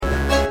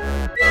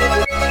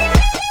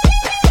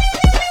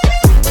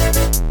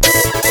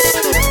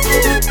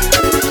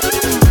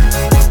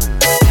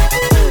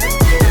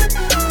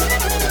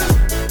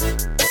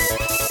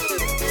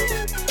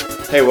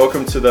Hey,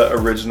 welcome to the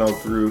Original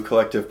Brew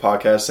Collective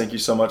podcast. Thank you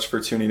so much for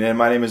tuning in.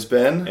 My name is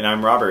Ben. And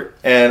I'm Robert.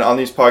 And on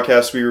these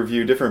podcasts, we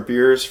review different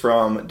beers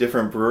from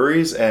different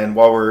breweries. And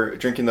while we're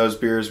drinking those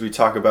beers, we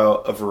talk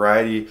about a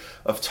variety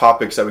of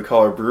topics that we call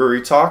our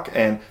brewery talk.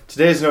 And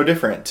today is no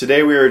different.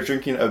 Today we are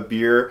drinking a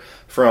beer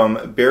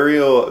from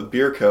Burial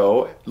Beer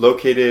Co.,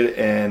 located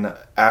in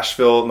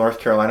Asheville, North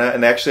Carolina.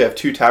 And they actually have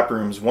two tap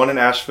rooms, one in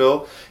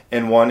Asheville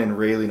and one in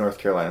Raleigh, North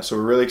Carolina. So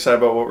we're really excited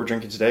about what we're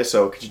drinking today.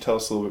 So could you tell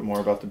us a little bit more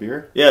about the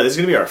beer? Yeah, this is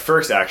going to be our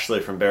first, actually,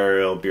 from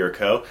Burial Beer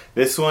Co.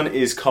 This one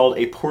is called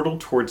A Portal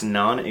Towards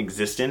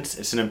Non-Existence.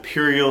 It's an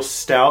imperial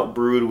stout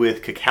brewed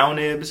with cacao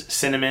nibs,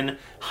 cinnamon,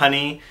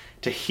 honey,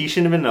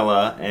 Tahitian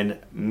vanilla, and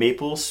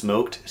maple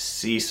smoked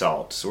sea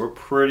salt. So we're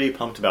pretty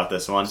pumped about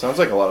this one. Sounds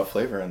like a lot of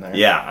flavor in there.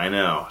 Yeah, I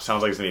know.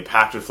 Sounds like it's going to be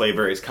packed with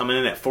flavor. It's coming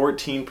in at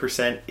 14%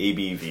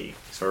 ABV.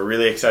 So we're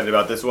really excited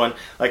about this one.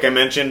 Like I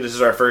mentioned, this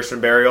is our first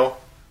from Burial.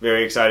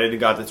 Very excited.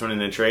 Got this one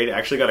in a trade.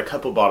 Actually got a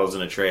couple bottles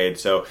in a trade,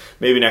 so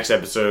maybe next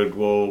episode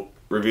we'll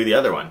review the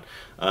other one.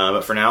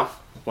 But for now,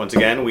 once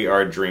again, we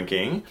are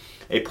drinking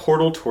A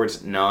Portal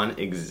Towards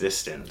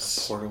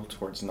Non-Existence. A portal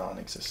towards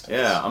non-existence.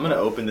 Yeah, I'm going to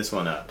open this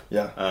one up.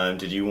 Yeah.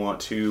 Did you want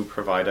to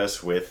provide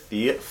us with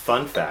the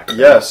fun fact?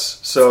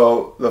 Yes.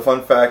 So the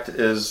fun fact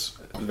is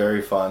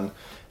very fun.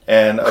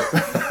 And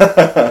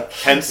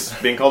hence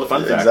being called a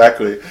fun fact.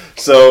 Exactly.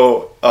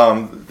 So,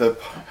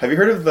 have you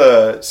heard of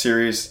the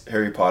series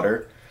Harry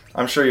Potter?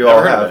 I'm sure you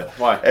all have.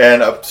 Why?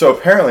 And so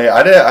apparently,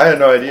 I had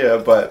no idea,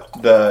 but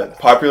the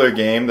popular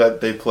game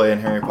that they play in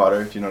Harry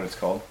Potter, do you know what it's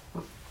called?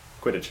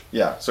 Quidditch.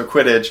 Yeah. So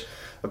Quidditch.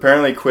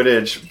 Apparently,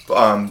 Quidditch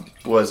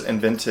was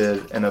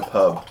invented in a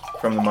pub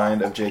from the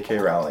mind of J.K.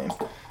 Rowling.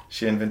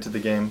 She invented the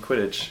game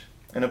Quidditch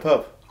in a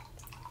pub.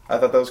 I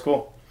thought that was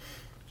cool.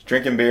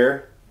 Drinking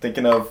beer,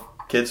 thinking of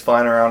kids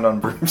flying around on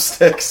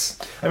broomsticks.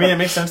 I mean, it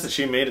makes sense that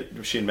she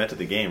invented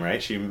the game,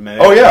 right? She made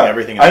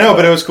everything. I know,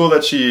 but it was cool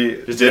that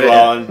she just did it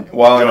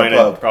while in a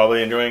pub.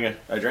 Probably enjoying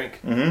a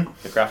drink,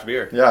 the craft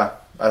beer. Yeah,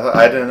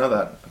 I didn't know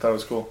that. I thought it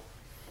was cool.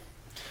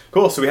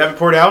 Cool. So we have it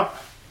poured out.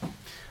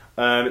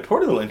 It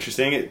poured a little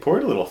interesting. It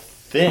poured a little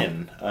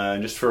thin,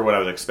 just for what I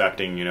was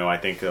expecting. You know, I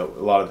think a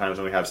lot of times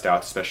when we have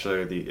stouts,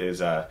 especially these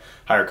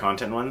higher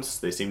content ones,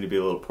 they seem to be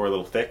pour a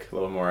little thick, a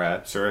little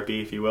more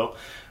syrupy, if you will.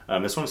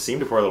 This one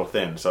seemed to pour a little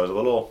thin, so I was a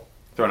little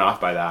thrown off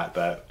by that.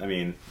 But I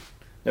mean,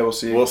 yeah, we'll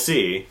see. We'll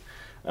see.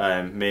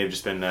 May have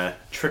just been a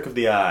trick of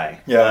the eye.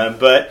 Yeah.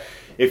 But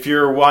if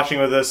you're watching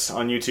with us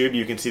on YouTube,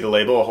 you can see the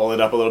label. I'll hold it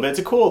up a little bit. It's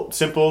a cool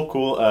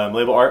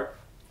label art.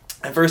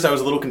 At first, I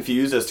was a little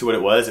confused as to what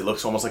it was. It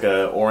looks almost like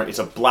it's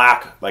a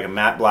black, like a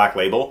matte black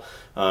label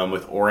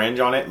with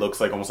orange on it.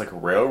 Looks like almost like a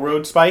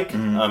railroad spike.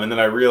 Mm-hmm. And then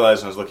I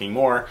realized when I was looking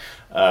more,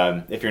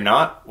 if you're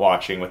not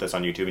watching with us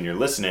on YouTube and you're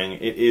listening,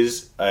 it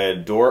is a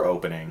door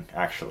opening,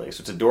 actually.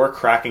 So it's a door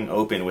cracking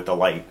open with the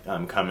light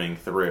coming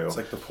through. It's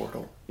like the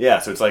portal. Yeah,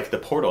 so it's like the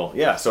portal.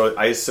 Yeah, so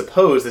I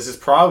suppose this is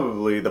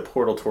probably the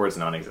portal towards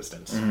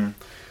non-existence. Mm-hmm.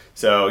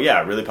 So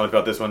yeah, really pumped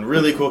about this one.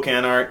 Really cool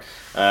can art.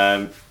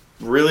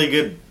 Really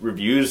good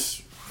reviews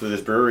for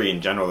this brewery in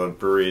general. The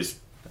breweries,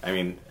 I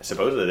mean,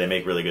 supposedly they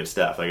make really good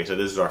stuff. Like I said,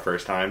 this is our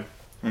first time,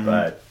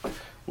 but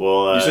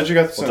we'll. You said you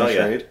got this in a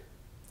trade?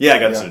 Yeah, I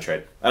got this in a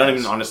trade. I don't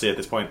even, honestly, at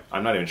this point,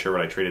 I'm not even sure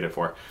what I traded it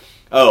for.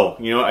 Oh,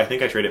 you know, I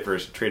think I traded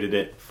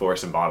it for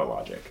some Bottle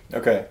Logic.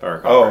 Okay.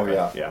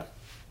 Yeah.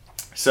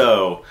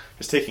 So,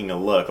 just taking a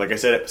look. Like I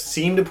said, it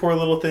seemed to pour a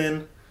little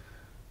thin.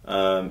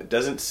 It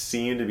doesn't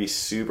seem to be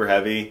super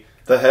heavy.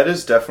 The head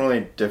is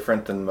definitely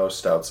different than most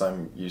stouts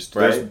I'm used to.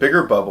 Right? There's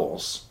bigger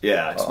bubbles.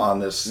 Yeah, it's on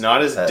this.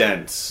 Not as head.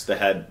 dense. The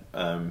head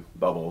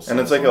bubbles, and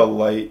it's like a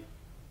light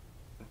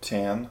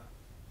tan.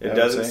 It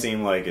doesn't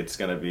seem like it's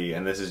gonna be.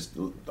 And this is,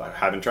 I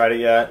haven't tried it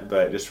yet,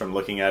 but just from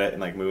looking at it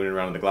and like moving it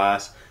around in the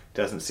glass, it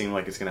doesn't seem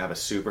like it's gonna have a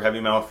super heavy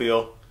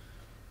mouthfeel.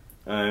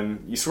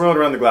 You swirl it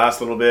around the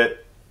glass a little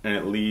bit, and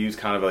it leaves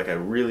kind of like a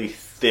really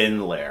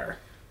thin layer.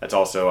 That's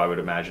also, I would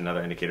imagine,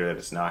 another indicator that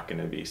it's not going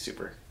to be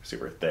super,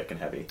 super thick and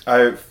heavy.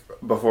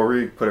 Before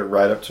we put it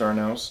right up to our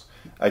nose,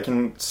 I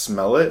can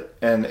smell it,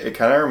 and it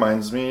kind of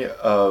reminds me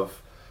of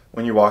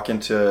when you walk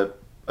into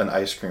an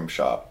ice cream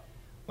shop,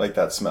 like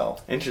that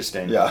smell.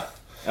 Interesting. Yeah.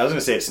 I was going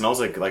to say it smells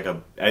like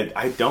a.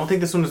 I don't think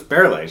this one is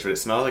barrel aged, but it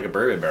smells like a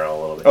bourbon barrel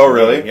a little bit. Oh,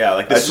 really? Yeah,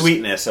 like the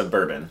sweetness of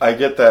bourbon. I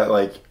get that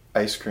like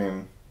ice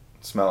cream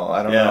smell.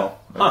 I don't know.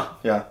 Huh.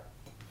 Yeah.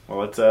 Well,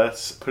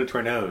 let's put it to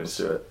our nose. Let's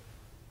do it.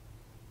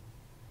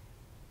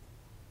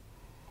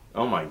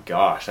 Oh my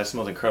gosh, that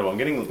smells incredible. I'm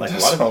getting like a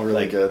lot smell of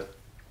really good.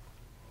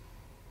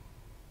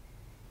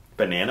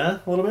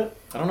 Banana a little bit.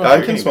 I don't know.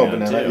 I can smell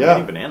banana. Too. Yeah, I'm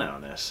getting banana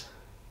on this,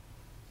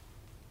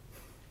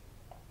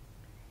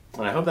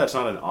 and I hope that's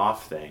not an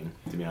off thing.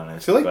 To be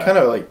honest, I feel like kind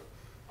of like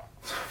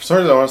for some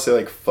reason I want to say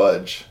like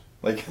fudge,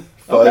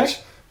 okay.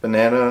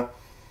 Banana.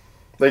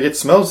 Like it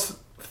smells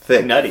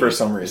thick, nutty for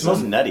some reason. It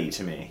smells nutty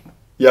to me.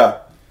 Yeah,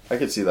 I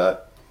could see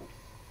that.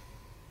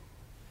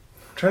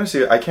 I'm trying to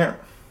see. I can't.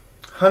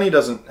 Honey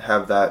doesn't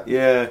have that.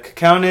 Yeah,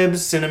 cacao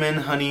nibs, cinnamon,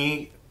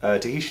 honey,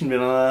 Tahitian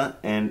vanilla,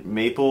 and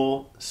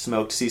maple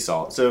smoked sea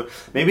salt. So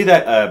maybe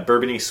that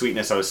bourbony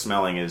sweetness I was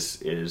smelling is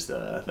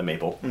the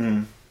maple.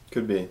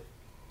 Could be.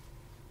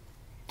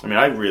 I mean,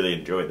 I really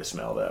enjoy the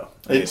smell, though.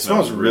 It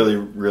smells really,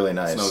 really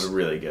nice. It smells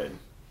really good.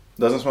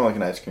 Doesn't smell like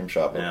an ice cream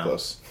shop up No.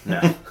 close.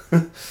 No.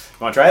 You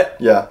want to try it?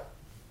 Yeah.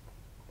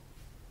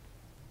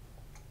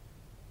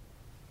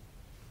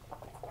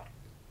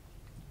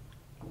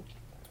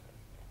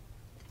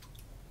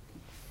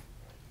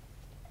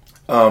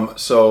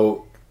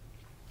 So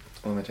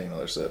let me take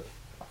another sip.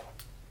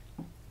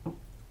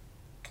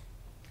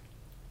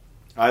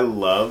 I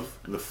love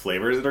the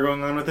flavors that are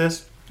going on with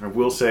this. I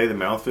will say the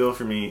mouthfeel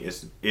for me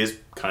is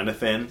kind of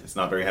thin. It's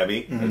not very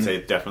heavy. I'd say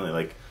definitely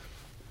like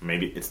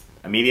maybe it's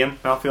a medium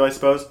mouthfeel, I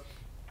suppose.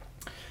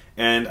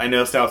 And I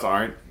know stouts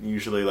aren't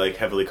usually like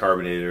heavily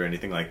carbonated or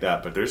anything like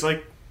that, but there's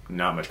like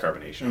not much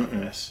carbonation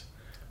in this.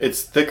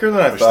 It's thicker than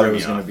I Which thought threw it me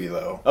was going off. to be,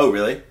 though. Oh,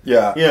 really?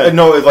 Yeah. Yeah.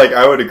 No, like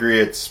I would agree.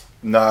 It's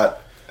not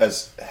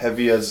as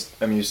heavy as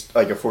I'm used.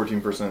 Like a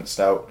 14%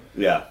 stout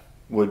Yeah.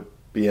 would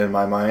be in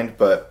my mind,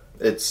 but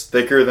it's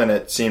thicker than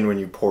it seemed when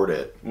you poured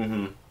it.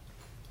 Mm-hmm.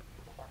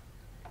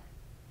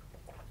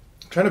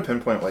 I'm trying to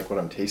pinpoint like what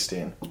I'm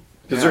tasting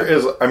because Yeah. there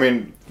is. I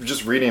mean,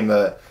 just reading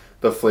the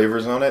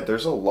flavors on it,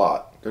 there's a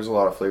lot. There's a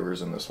lot of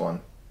flavors in this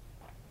one.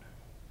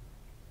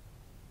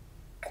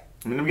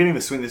 I mean, I'm getting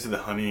the sweetness of the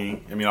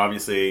honey. I mean,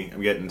 obviously,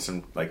 I'm getting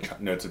some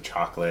like notes of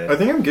chocolate. I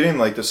think I'm getting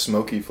like the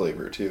smoky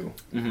flavor too.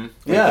 Mm-hmm.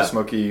 Like the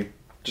smoky,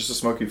 just the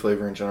smoky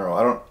flavor in general.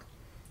 I don't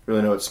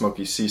really know what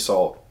smoky sea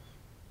salt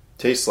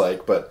tastes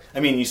like, but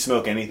I mean, you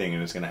smoke anything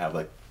and it's gonna have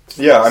like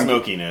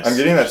smokiness. I'm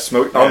getting that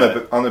smoke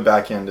on the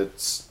back end.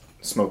 It's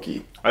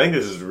smoky. I think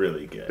this is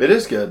really good. It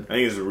is good. I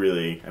think it's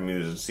really. I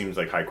mean, it seems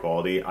like high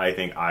quality. I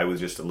think I was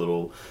just a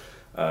little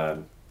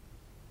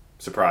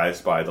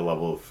surprised by the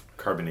level of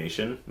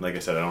carbonation. Like I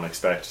said, I don't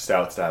expect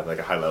stouts to have like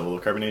a high level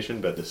of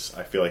carbonation, but this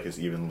I feel like is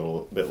even a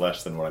little bit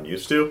less than what I'm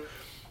used to.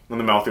 And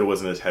the mouthfeel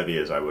wasn't as heavy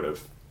as I would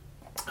have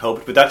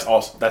hoped, but that's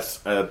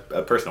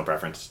a personal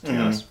preference. To be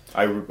honest,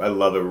 I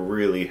love a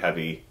really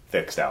heavy,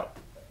 thick stout.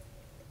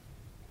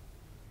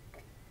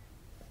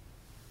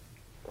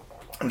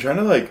 I'm trying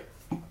to like.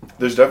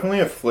 There's definitely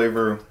a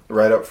flavor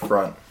right up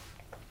front.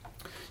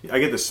 I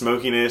get the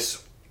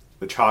smokiness,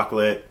 the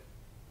chocolate.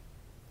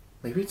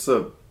 Maybe it's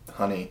the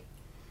honey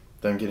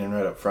that I'm getting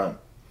right up front.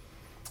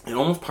 It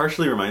almost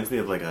partially reminds me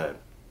of like a...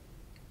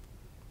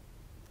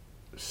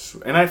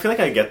 And I feel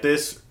like I get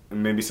this,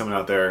 and maybe someone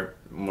out there,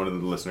 one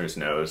of the listeners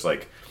knows,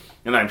 like,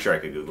 and I'm sure I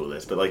could Google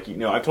this, but like, you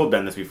know, I've told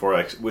Ben this before,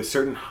 like, with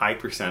certain high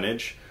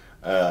percentage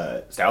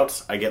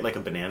stouts, I get like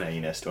a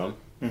banana-iness to them.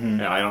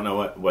 And I don't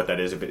know what that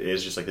is, if it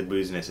is just like the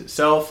booziness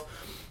itself,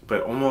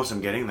 but almost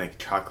I'm getting like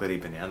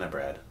chocolatey banana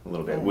bread a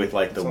little bit with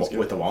like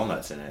with the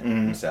walnuts in it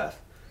and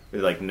stuff.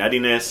 With like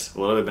nuttiness,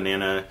 a little bit of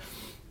banana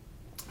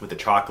with the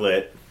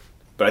chocolate.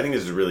 But I think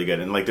this is really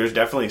good, and like there's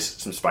definitely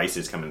some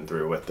spices coming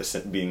through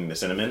with being the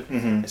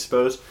cinnamon, I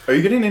suppose. Are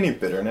you getting any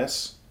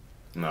bitterness?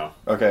 No.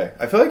 Okay,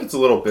 I feel like it's a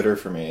little bitter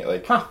for me.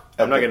 Like, I'm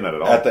not getting that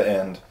at all. At the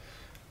end,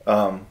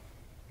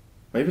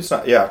 maybe it's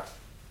not. Yeah,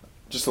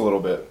 just a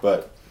little bit,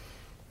 but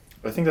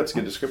I think that's a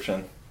good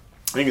description.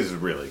 I think this is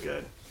really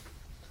good.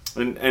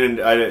 And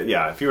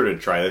if you were to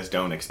try this,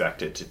 don't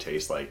expect it to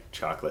taste like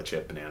chocolate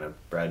chip banana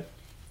bread.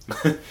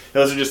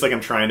 Those are just like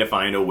I'm trying to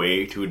find a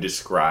way to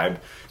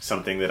describe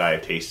something that I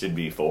have tasted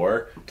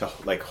before to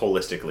like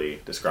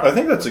holistically describe. I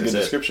think that's a what good this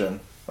is. description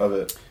of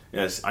it.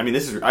 Yes, I mean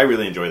I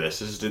really enjoy this.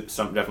 This is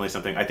definitely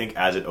something I think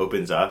as it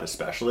opens up,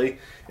 especially,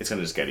 it's going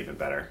to just get even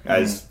better.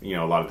 As you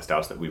know, a lot of the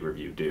stouts that we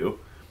review do.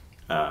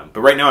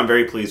 But right now, I'm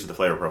very pleased with the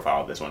flavor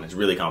profile of this one. It's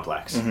really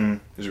complex.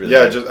 It's really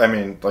good. Just I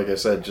mean, like I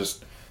said,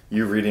 just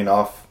you reading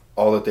off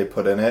all that they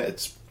put in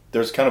it.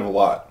 There's kind of a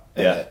lot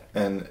in it,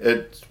 and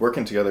it's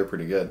working together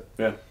pretty good.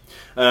 Yeah.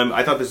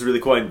 I thought this was really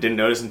cool. I didn't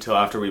notice until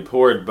after we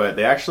poured, but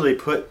they actually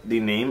put the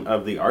name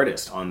of the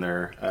artist on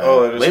their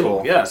that is label.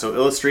 cool. Yeah, so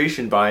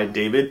illustration by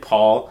David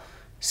Paul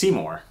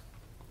Seymour.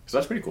 So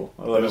that's pretty cool.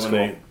 I love it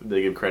when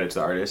they give credit to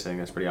the artist. I think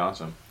that's pretty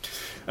awesome.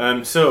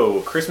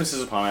 So Christmas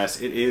is upon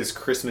us. It is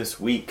Christmas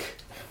week.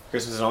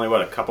 Christmas is only,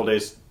 a couple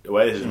days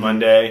away. This is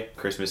Monday.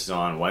 Christmas is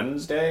on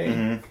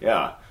Wednesday.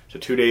 Yeah, so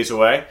 2 days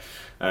away.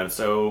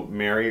 So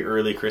Merry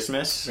Early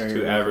Christmas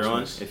to everyone.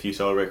 Christmas. If you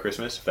celebrate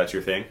Christmas, if that's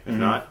your thing. If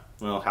not,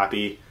 well,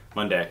 Happy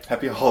Monday.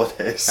 Happy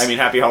holidays. I mean,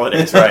 Happy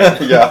Holidays,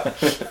 right? Yeah.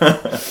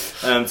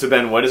 So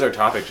Ben, what is our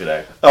topic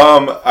today?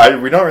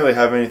 We don't really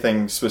have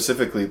anything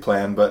specifically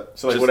planned, but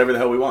So like whatever the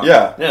hell we want.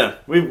 Yeah. Yeah.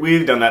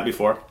 We've done that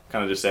before.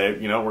 Kind of just say,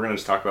 we're going to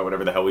just talk about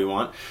whatever the hell we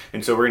want.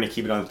 And so we're going to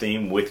keep it on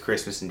theme with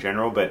Christmas in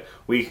general, but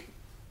we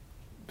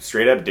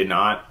straight up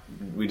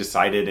we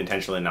decided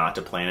intentionally not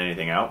to plan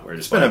anything out. We're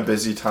just it's been a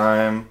busy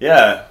time.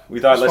 Yeah. We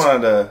thought just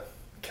wanted to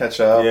catch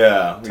up.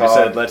 Yeah. We just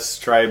said, let's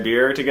try a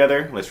beer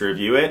together. Let's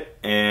review it.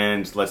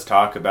 And let's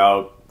talk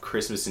about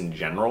Christmas in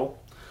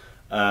general.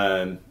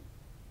 So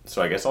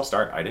I guess I'll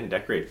start. I didn't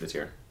decorate this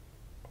year.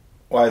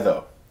 Why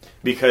though?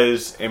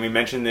 Because, and we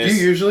mentioned this. Do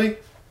you usually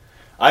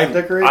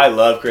decorate? I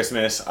love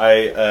Christmas.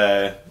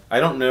 I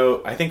don't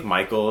know. I think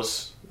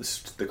Michael's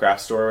the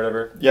craft store or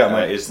whatever.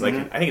 Yeah, is like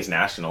I think it's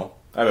national.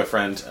 I have a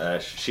friend.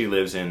 She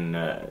lives in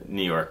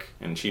New York,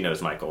 and she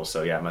knows Michael's.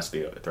 So yeah, it must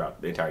be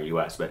throughout the entire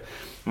U.S. But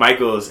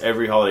Michael's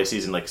every holiday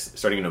season, like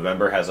starting in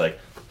November, has like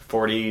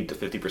 40 to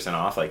 50%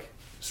 off, like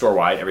store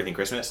wide, everything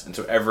Christmas. And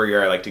so every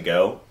year I like to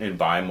go and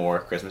buy more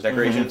Christmas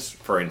decorations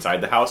for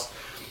inside the house.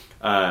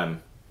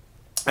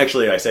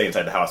 Actually, I say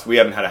inside the house. We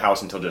haven't had a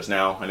house until just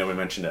now. I know we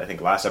mentioned it, I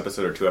think, last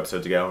episode or 2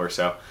 episodes ago or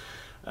so.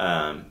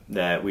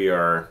 That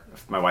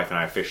my wife and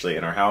I officially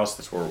in our house.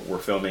 That's where we're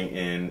filming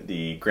in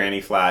the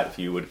granny flat, if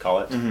you would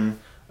call it.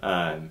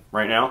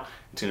 Right now,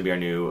 it's going to be our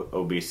new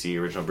OBC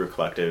Original Brew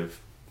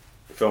Collective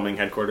filming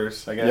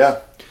headquarters, I guess.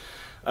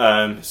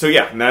 Yeah. So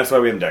yeah, and that's why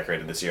we haven't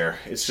decorated this year.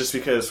 It's just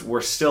because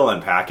we're still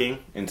unpacking,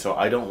 and so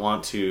I don't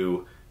want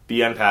to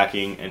be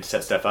unpacking and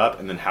set stuff up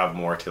and then have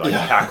more to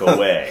pack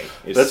away.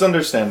 That's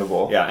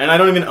understandable. Yeah, and I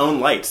don't even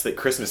own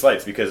Christmas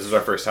lights, because this is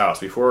our first house.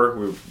 Before,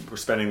 we were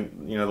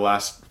spending the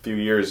last few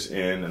years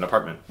in an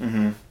apartment.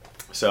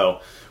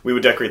 So we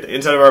would decorate the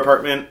inside of our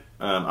apartment.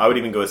 I would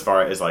even go as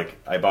far as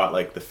I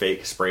bought the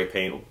fake spray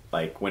paint,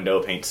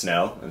 window paint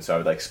snow, and so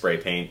I would spray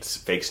paint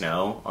fake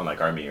snow on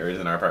our mirrors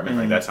in our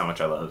apartment. That's how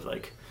much I love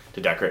to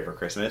decorate for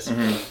Christmas.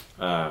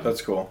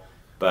 That's cool.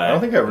 But I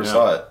don't think I ever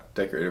saw it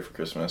decorated for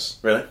Christmas.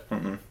 Really?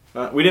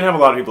 We didn't have a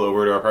lot of people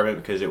over to our apartment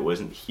because it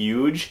wasn't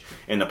huge,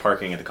 and the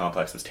parking at the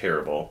complex was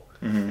terrible.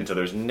 And so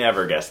there's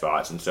never guest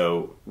spots, and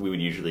so we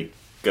would usually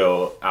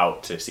go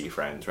out to see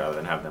friends rather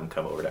than have them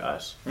come over to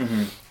us.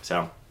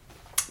 So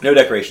no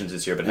decorations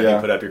this year, but have you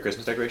put up your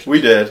Christmas decorations?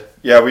 We did.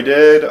 Yeah, we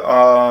did.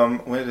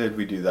 When did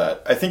we do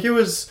that?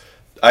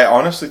 I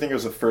honestly think it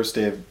was the first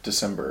day of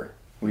December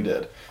we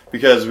did,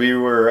 because we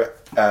were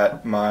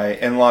at my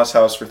in-laws'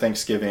 house for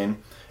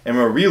Thanksgiving, and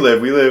where we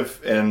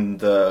live in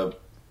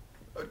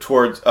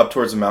up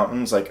towards the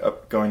mountains,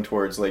 up going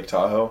towards Lake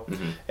Tahoe,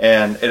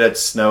 and it had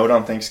snowed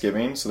on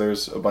Thanksgiving, so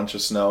there's a bunch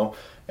of snow,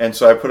 and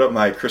so I put up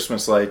my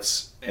Christmas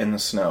lights in the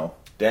snow.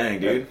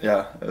 Dang, dude.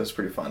 Yeah, it was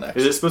pretty fun,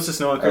 actually. Is it supposed to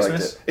snow on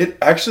Christmas? It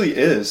actually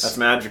is. That's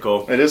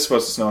magical. It is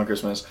supposed to snow on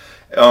Christmas,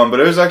 but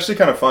it was actually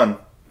kind of fun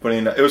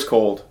it was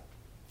cold,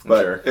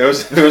 but sure. it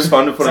was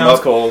fun to put them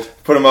up. Cold.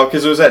 Put them up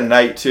because it was at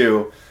night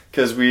too,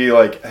 because we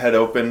had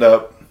opened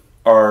up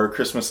our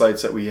Christmas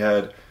lights that we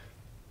had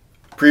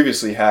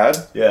previously had.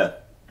 Yeah.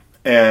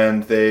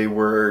 And they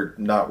were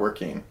not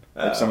working.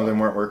 Some of them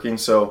weren't working,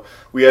 so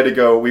we had to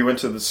go. We went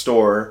to the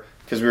store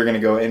because we were going to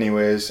go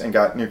anyways and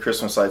got new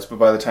Christmas lights. But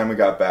by the time we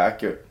got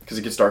back, because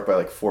it gets dark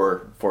by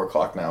 4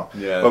 o'clock now.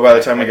 Yeah. But by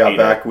the time we got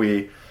back,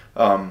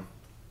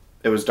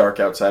 it was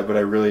dark outside. But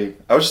I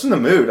was just in the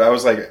mood. I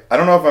was like, I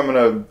don't know if I'm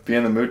going to be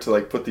in the mood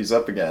to put these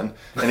up again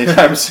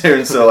anytime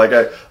soon. So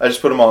I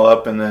just put them all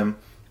up, and then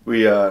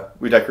we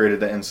decorated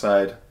the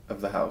inside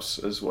of the house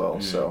as well.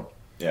 So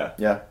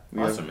yeah,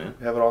 awesome, man.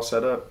 We have it all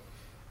set up.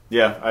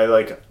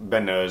 Yeah,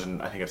 Ben knows,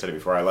 and I think I've said it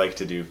before, I like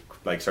to do,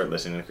 start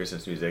listening to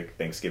Christmas music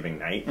Thanksgiving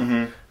night.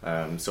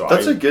 So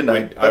that's a good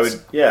night. I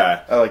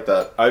like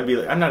that. I would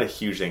be I'm not a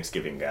huge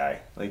Thanksgiving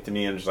guy. To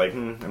me, I'm just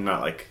I'm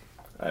not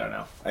I don't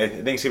know.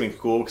 Thanksgiving's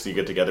cool because you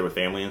get together with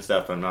family and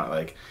stuff, but I'm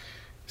not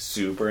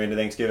super into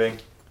Thanksgiving.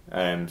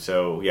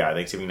 So yeah,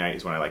 Thanksgiving night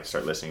is when I like to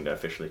start listening to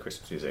officially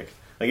Christmas music.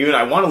 Even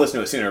I want to listen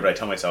to it sooner, but I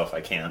tell myself I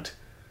can't.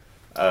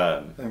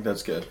 I think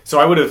that's good. So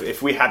I would have,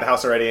 if we had the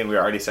house already and we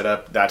were already set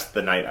up, that's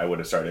the night I would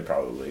have started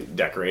probably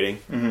decorating,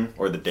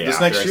 or the day after.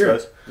 Next year.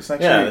 This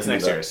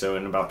next year. So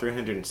in about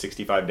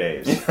 365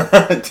 days.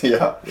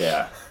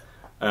 Yeah.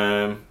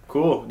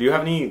 Cool. Do you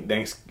have any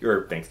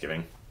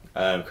Thanksgiving,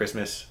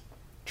 Christmas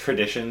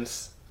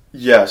traditions?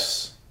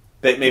 Yes.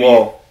 That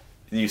maybe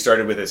you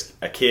started with as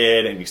a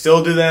kid and you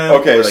still do them?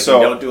 Okay, or so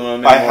you don't do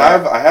them anymore?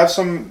 I have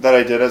some that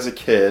I did as a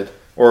kid,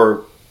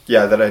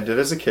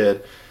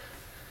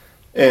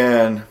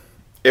 and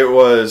it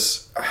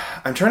was,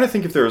 I'm trying to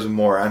think if there was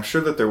more. I'm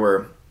sure that there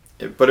were,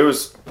 but it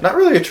was not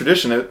really a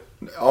tradition. It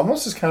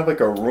almost is kind of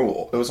like a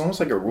rule. It was almost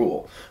like a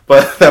rule.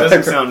 But that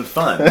doesn't sound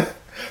fun.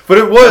 But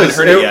it was. I haven't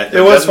heard it yet. It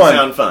was fun.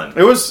 Sound fun.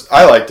 It was.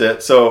 I liked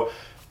it. So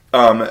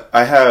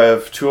I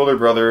have 2 older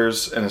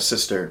brothers and a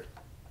sister,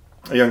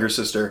 a younger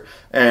sister,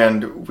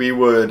 and we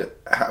would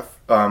have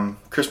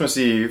Christmas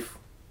Eve.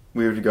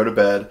 We would go to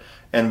bed,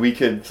 and we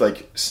could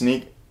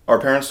sneak. Our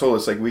parents told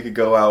us we could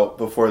go out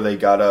before they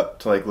got up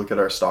to look at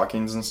our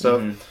stockings and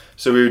stuff.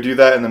 So we would do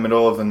that in the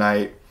middle of the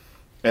night,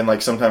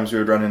 and sometimes we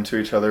would run into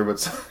each other, but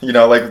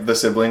the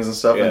siblings and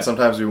stuff. Yeah. And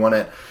sometimes we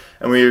wouldn't,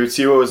 and we would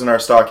see what was in our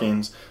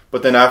stockings.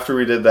 But then after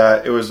we did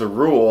that, it was a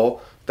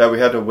rule that we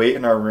had to wait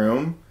in our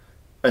room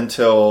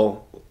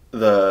until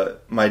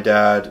my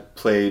dad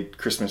played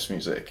Christmas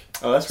music.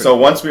 Oh, that's pretty so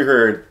cool. Once we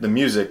heard the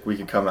music, we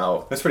could come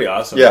out. That's pretty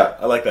awesome. Yeah,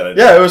 I like that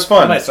idea. Yeah, it was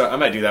fun. I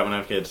might do that when I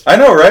have kids. I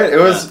know, right? It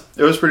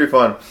was pretty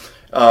fun.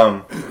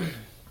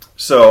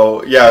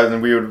 So yeah, and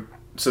then we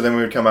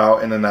would come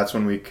out, and then that's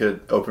when we could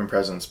open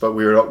presents. But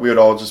we would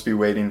all just be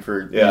waiting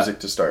for music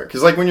to start,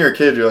 because when you're a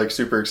kid, you're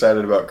super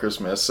excited about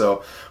Christmas.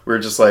 So we were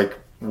just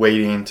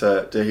waiting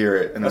to hear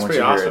it. And that's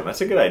pretty awesome.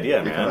 That's a good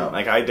idea, man.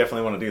 I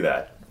definitely want to do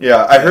that.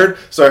 Yeah, I heard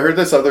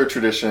this other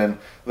tradition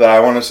that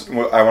I want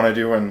to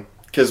do when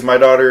because my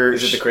daughter...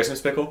 Is it the Christmas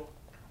pickle?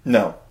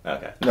 No.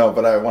 Okay. No,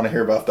 but I want to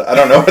hear about that. I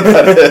don't know what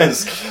that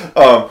is.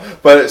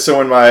 But so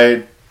when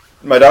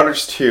my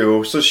daughter's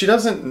 2, so she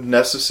doesn't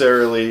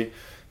necessarily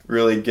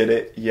really get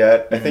it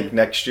yet. I think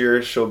next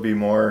year she'll be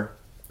more,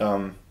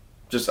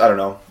 just, I don't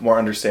know, more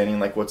understanding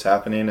like what's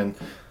happening.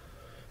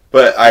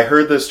 But I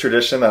heard this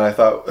tradition that I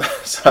thought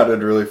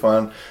sounded really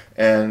fun.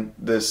 And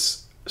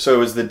so it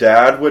was the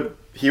dad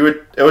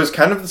it was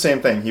kind of the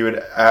same thing. He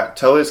would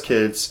tell his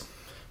kids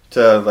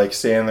to like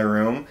stay in their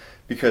room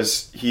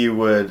because he'd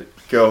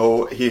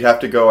have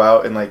to go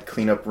out and like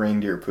clean up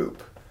reindeer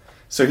poop.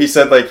 So he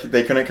said like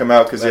they couldn't come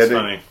out because he had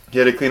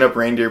to clean up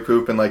reindeer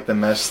poop and like the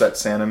mess that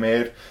Santa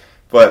made.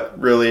 But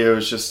really it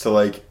was just to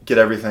like get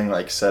everything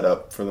like set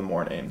up for the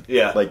morning.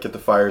 Yeah. Like get the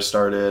fire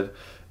started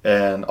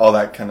and all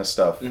that kind of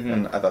stuff.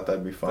 And I thought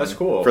that'd be fun. That's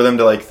cool. For them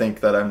to like think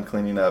that I'm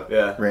cleaning up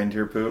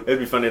reindeer poop. It'd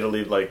be funny to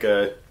leave like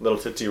little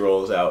Tootsie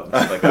Rolls out and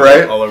stuff like that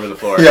right? all over the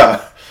floor.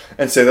 Yeah.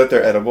 And say that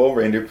they're edible.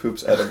 Reindeer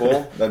poop's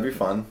edible. That'd be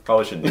fun.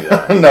 Probably shouldn't do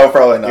that. No,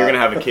 probably not. You're going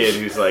to have a kid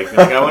who's like,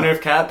 I wonder if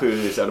cat poo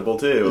is edible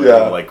too.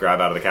 Yeah. And like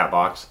grab out of the cat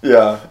box.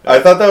 Yeah. I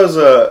thought that was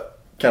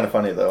kind of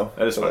funny though.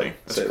 That is funny.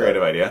 Like, That's a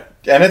creative idea.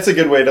 And it's a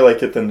good way to like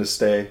get them to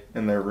stay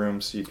in their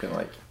rooms so you can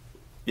like...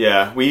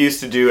 Yeah. We used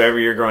to do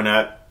every year growing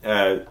up,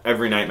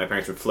 every night my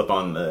parents would flip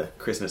on the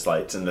Christmas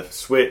lights, and the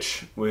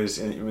switch was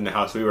in the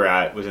house we were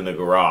at was in the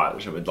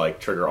garage. It would like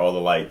trigger all the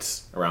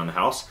lights around the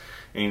house,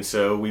 and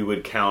so we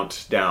would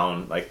count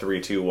down like 3,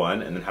 2,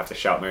 1, and then have to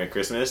shout Merry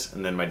Christmas,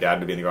 and then my dad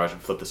would be in the garage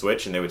and flip the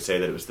switch, and they would say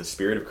that it was the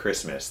spirit of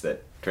Christmas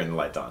that turned the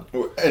lights on.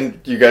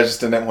 And you guys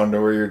just didn't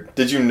wonder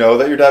did you know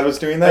that your dad was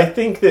doing I that?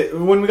 think that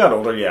when we got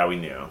older, yeah, we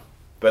knew.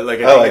 But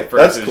like I think at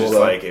first that's it was cool, just though.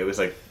 like it was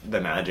like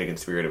the magic and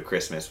spirit of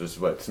Christmas was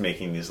what's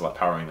making these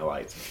powering the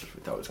lights. Which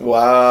we thought was cool.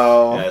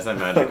 Wow. Yeah, it's that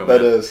magic.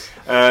 That is.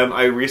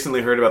 I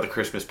recently heard about the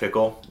Christmas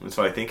pickle, and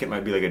so I think it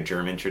might be like a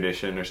German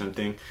tradition or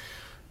something.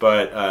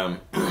 But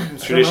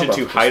it's tradition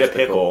to hide a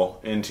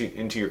pickle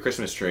into your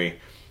Christmas tree,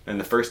 and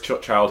the first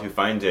child who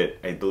finds it,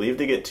 I believe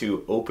they get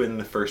to open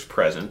the first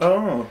present.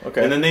 Oh,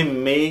 okay. And then they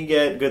may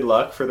get good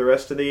luck for the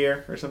rest of the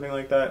year or something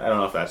like that. I don't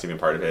know if that's even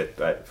part of it,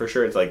 but for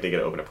sure it's like they get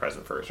to open a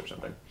present first or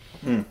something.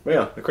 But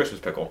yeah, the Christmas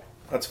pickle.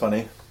 That's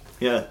funny.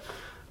 Yeah.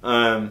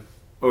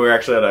 We were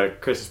actually at a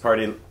Christmas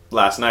party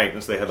last night,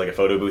 and so they had like a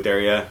photo booth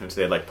area, and so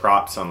they had like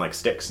props on like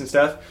sticks and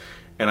stuff.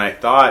 And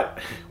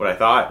what I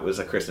thought was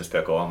a Christmas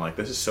pickle. I'm like,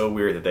 this is so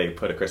weird that they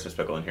put a Christmas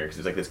pickle in here, because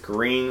it's like this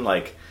green,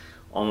 like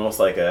almost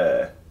like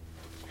a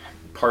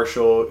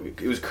partial.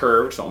 It was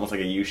curved, so almost like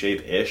a U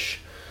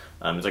shape-ish.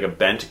 It was like a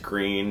bent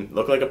green,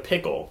 looked like a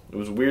pickle. It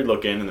was weird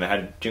looking, and it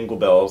had jingle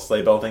bells,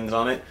 sleigh bell things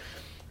on it.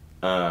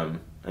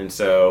 And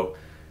so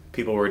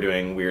people were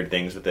doing weird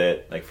things with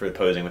it, like for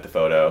posing with the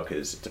photo,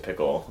 because it's a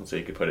pickle, and so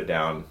you could put it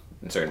down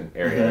in certain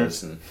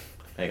areas and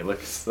make it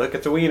look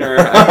at the wiener.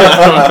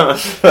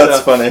 That's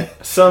funny.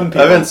 Some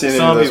people, I haven't seen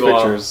any of those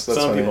pictures. That's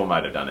some funny. people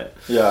might have done it.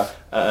 Yeah.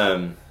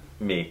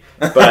 Me,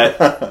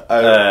 but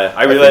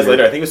I realized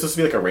later I think it was supposed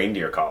to be like a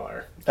reindeer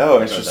collar.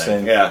 Oh,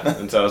 interesting. Yeah,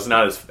 and so it's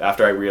not as.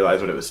 After I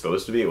realized what it was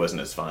supposed to be, it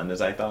wasn't as fun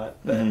as I thought.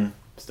 But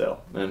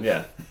still, and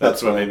yeah,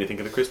 that's what funny. made me think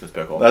of the Christmas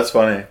pickle. That's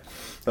funny.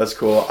 That's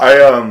cool.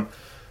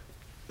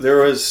 There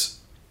was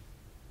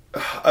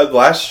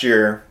last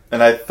year,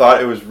 and I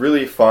thought it was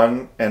really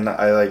fun, and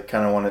I like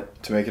kind of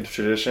wanted to make it a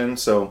tradition.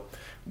 So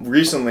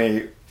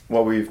recently,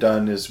 what we've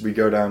done is we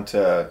go down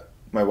to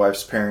my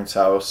wife's parents'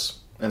 house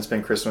and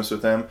spend Christmas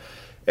with them.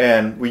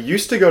 And we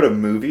used to go to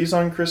movies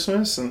on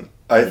Christmas, and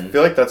I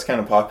feel like that's kind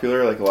of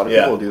popular. Like a lot of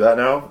people do that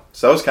now.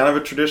 So that was kind of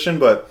a tradition,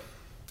 but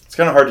it's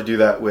kind of hard to do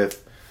that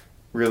with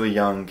really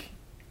young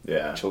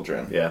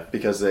children. Yeah,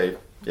 because they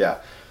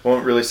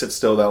won't really sit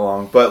still that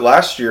long. But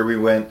last year we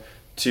went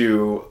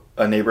to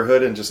a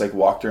neighborhood and just like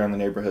walked around the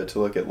neighborhood to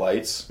look at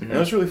lights. And it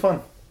was really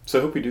fun. So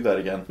I hope we do that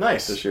again.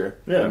 Nice. This year.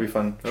 Yeah. It'd be a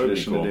fun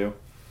tradition to do.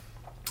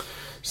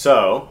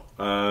 So,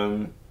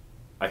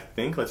 I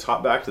think let's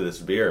hop back to this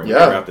beer and we'll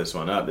wrap this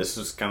one up. This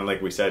is kind of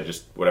like we said,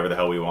 just whatever the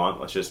hell we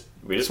want. We just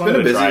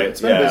wanted to try it.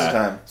 It's been a busy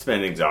time. It's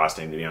been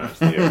exhausting, to be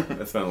honest with you.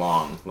 It's been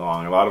long, a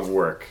lot of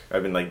work.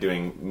 I've been like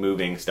doing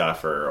moving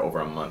stuff for over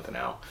a month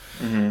now.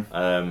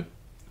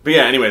 But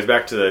yeah, anyways,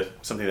 back to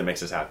something that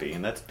makes us happy,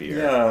 and that's beer.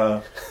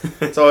 Yeah,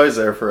 it's always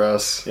there for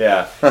us.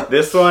 Yeah,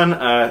 this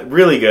one,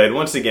 really good.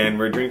 Once again,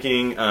 we're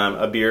drinking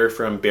a beer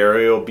from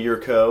Burial Beer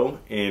Co.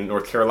 in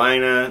North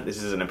Carolina. This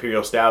is an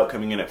Imperial Stout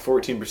coming in at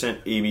 14%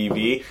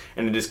 ABV,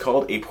 and it is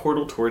called A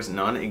Portal Towards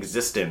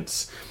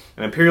Non-Existence.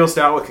 An Imperial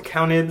Stout with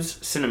cacao nibs,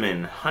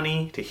 cinnamon,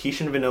 honey,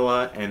 Tahitian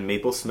vanilla, and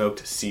maple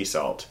smoked sea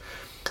salt.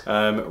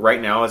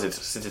 Right now,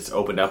 since it's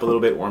opened up a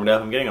little bit, warmed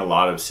up, I'm getting a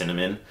lot of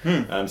cinnamon,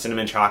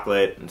 cinnamon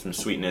chocolate, and some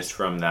sweetness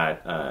from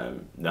that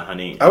the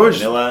honey and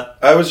vanilla.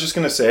 I was just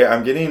gonna say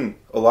I'm getting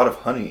a lot of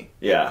honey.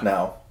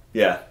 Now.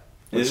 Yeah.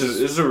 This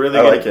is a really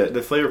I good. like it.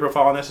 The flavor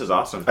profile on this is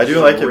awesome. I do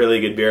like it. Really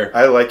good beer.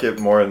 I like it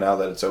more now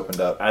that it's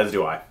opened up. As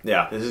do I.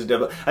 Yeah, this is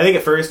definitely. I think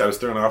at first I was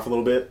thrown off a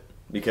little bit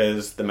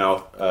because the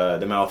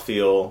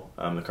mouthfeel,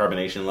 the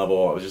carbonation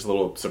level. I was just a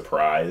little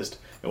surprised.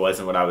 It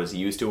wasn't what I was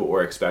used to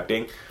or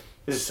expecting.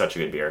 This is such a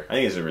good beer. I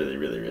think it's a really,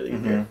 really, really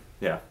good beer.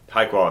 Yeah,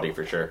 high quality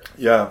for sure.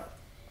 Yeah,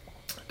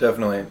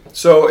 definitely.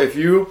 So if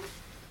you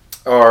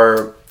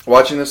are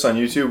watching this on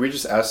YouTube, we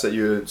just ask that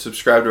you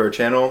subscribe to our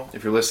channel.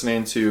 If you're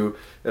listening to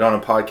it on a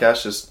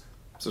podcast, just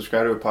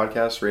subscribe to a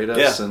podcast, rate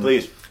us, and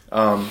please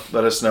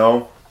let us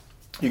know.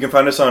 You can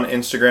find us on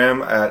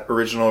Instagram at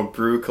Original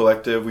Brew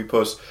Collective. We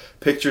post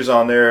pictures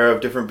on there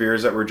of different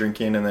beers that we're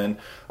drinking. And then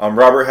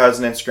Robert has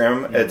an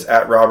Instagram. It's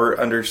at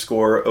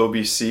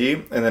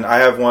Robert_OBC. And then I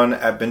have one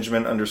at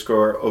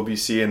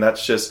Benjamin_OBC. And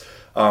that's just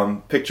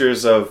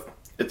pictures of,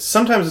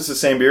 sometimes it's the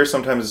same beer,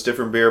 sometimes it's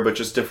different beer, but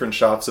just different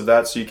shots of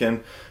that. So you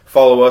can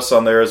follow us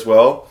on there as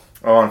well.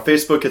 On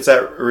Facebook, it's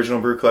at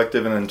Original Brew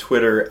Collective. And then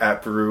Twitter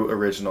at Brew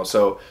Original.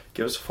 So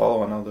give us a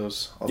follow on all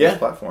those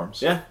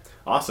platforms. Yeah.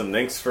 Awesome.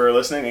 Thanks for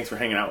listening. Thanks for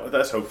hanging out with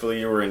us. Hopefully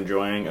you were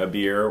enjoying a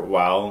beer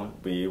while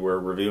we were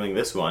reviewing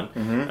this one.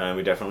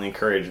 We definitely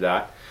encourage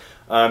that.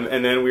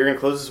 And then we're going to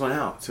close this one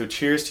out. So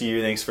cheers to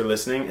you. Thanks for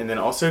listening. And then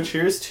also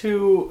cheers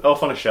to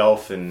Elf on a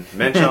Shelf and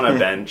Mensch on a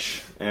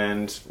Bench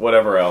and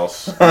whatever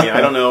else. I mean, I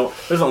don't know.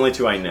 There's only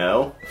two I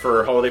know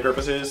for holiday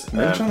purposes.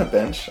 Mensch on a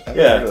Bench? I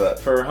yeah, heard of that.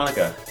 For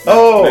Hanukkah.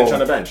 Oh! Mensch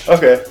on a Bench.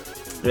 Okay.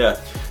 Yeah.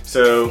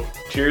 So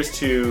cheers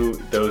to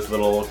those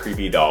little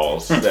creepy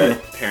dolls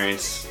that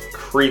parents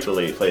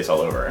creepily place all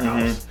over our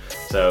house.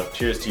 So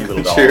cheers to you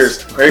little dolls.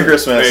 Cheers. Merry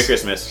Christmas. Merry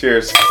Christmas.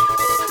 Cheers.